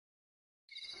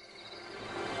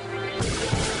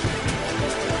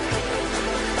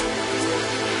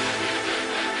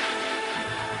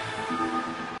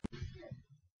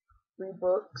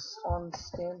books on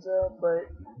Stanza, but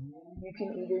you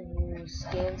can either use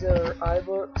Stanza or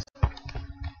iBooks.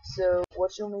 So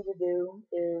what you'll need to do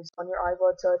is on your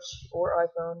iPod Touch or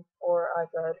iPhone or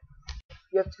iPad,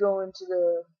 you have to go into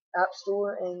the App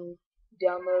Store and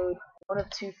download one of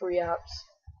two free apps,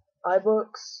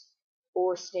 iBooks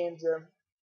or Stanza.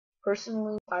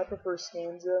 Personally, I prefer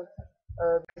Stanza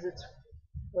because it's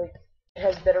like it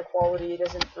has better quality, it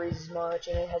doesn't freeze as much,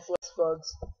 and it has less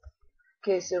bugs.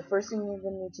 Okay, so first thing you're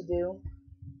going to need to do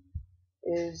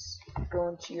is go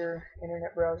into your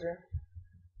internet browser,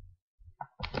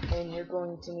 and you're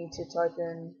going to need to type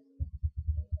in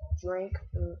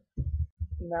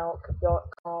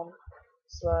drinkmilk.com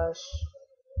slash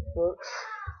books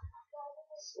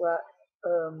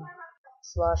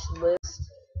slash list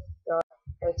dot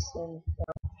xml,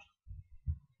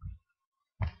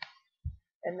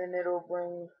 and then it'll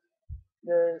bring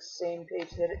the same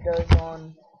page that it does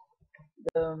on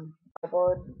the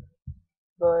iPod,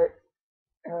 but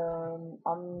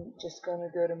I'm just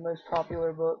gonna go to most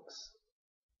popular books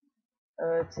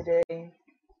today. And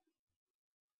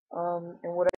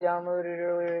what I downloaded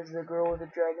earlier is The Girl with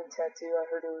the Dragon Tattoo. I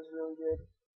heard it was really good,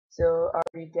 so I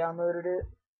already downloaded it,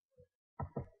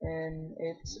 and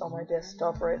it's on my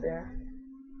desktop right there.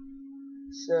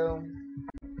 So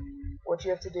what you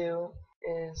have to do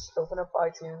is open up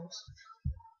iTunes.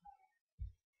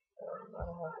 I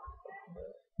don't have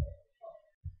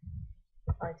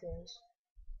iTunes.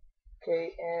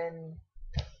 Okay, and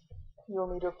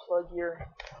you'll need to plug your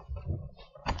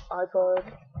iPod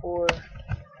or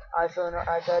iPhone or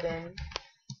iPad in.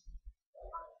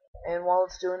 And while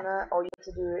it's doing that, all you have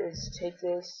to do is take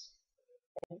this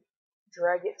and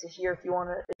drag it to here. If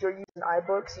you're using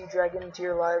iBooks, you drag it into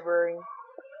your library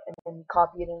and then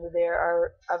copy it into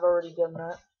there. I've already done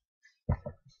that.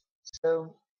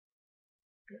 So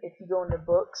if you go into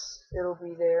books, it'll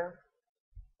be there.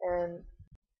 And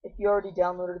if you already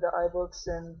downloaded the iBooks,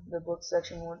 then the book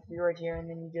section will be right here, and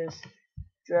then you just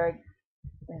drag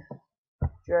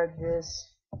this.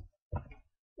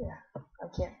 Yeah, I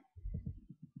can't.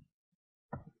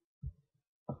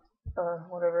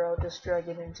 Whatever, I'll just drag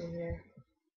it into here,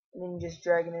 and then you just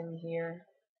drag it in here,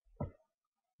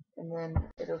 and then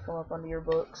it'll come up under your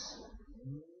books.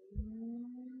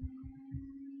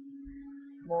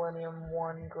 Millennium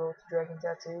 1 Girl with Dragon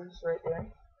Tattoos right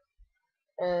there.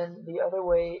 And the other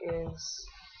way is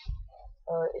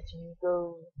if you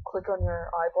go click on your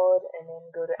iPod and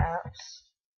then go to apps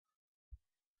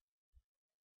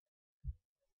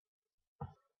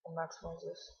and maximize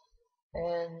this,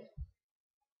 and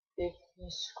if you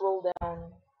scroll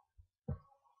down,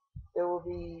 there will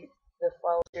be the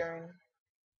file sharing.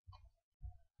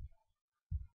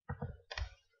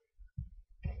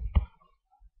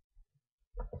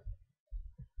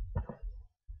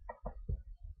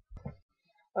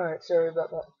 Alright, sorry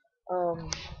about that.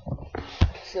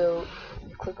 So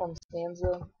you click on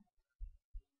Stanza,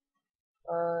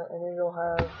 and it'll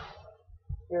have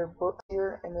your book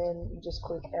here, and then you just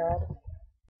click add,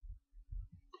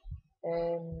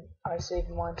 and I saved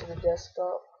mine to the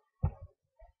desktop,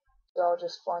 so I'll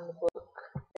just find the book.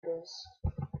 It is,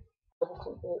 double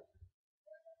click it,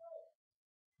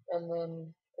 and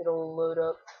then it'll load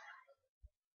up,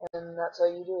 and that's how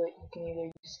you do it. You can either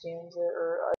use Stanza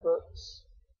or iBooks.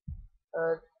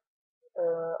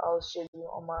 I'll show you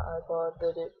on my iPod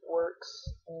that it works.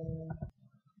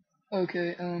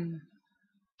 Okay,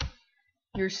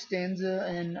 here's Stanza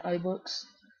and iBooks.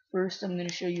 First, I'm going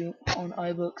to show you on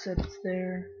iBooks that it's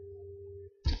there.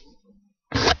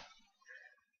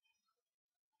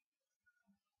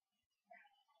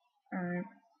 Alright,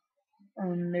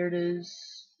 there it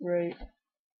is, right,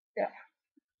 yeah,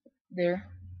 there.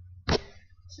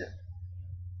 So,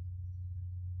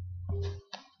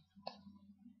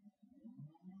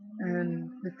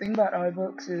 and the thing about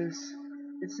iBooks is,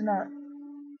 it's not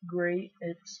great,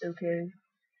 it's okay.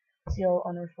 See how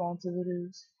unresponsive it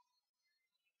is?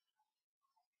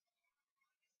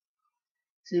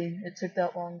 See, it took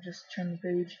that long just to turn the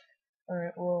page.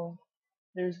 Alright, well,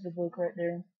 there's the book right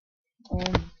there.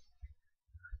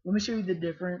 Let me show you the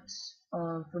difference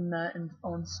from that and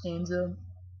on Stanza,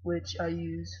 which I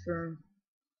use for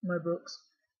my books,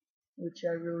 which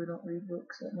I really don't read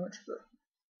books that much, but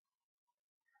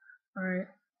alright,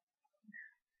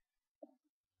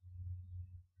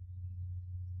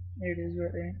 there it is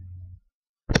right there.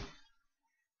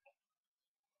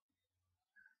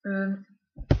 And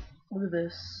look at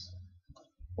this,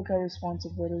 look how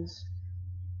responsive that is.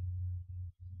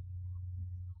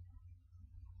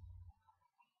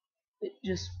 It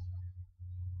just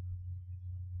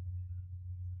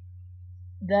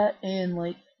that, and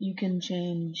like you can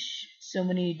change so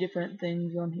many different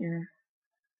things on here.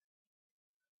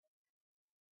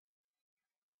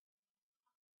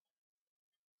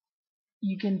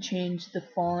 You can change the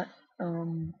font,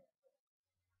 the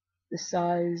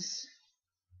size.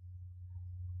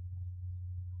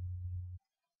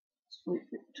 Let's wait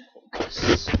for it to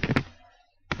focus.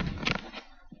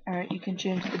 Alright, you can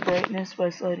change the brightness by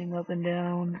sliding up and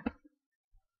down.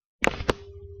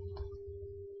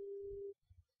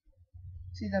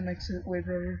 See, that makes it way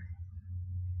better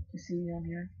to see on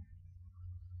here.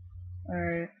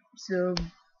 Alright, so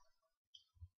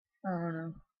I don't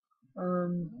know.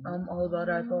 I'm all about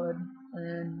iPod,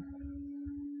 and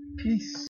peace.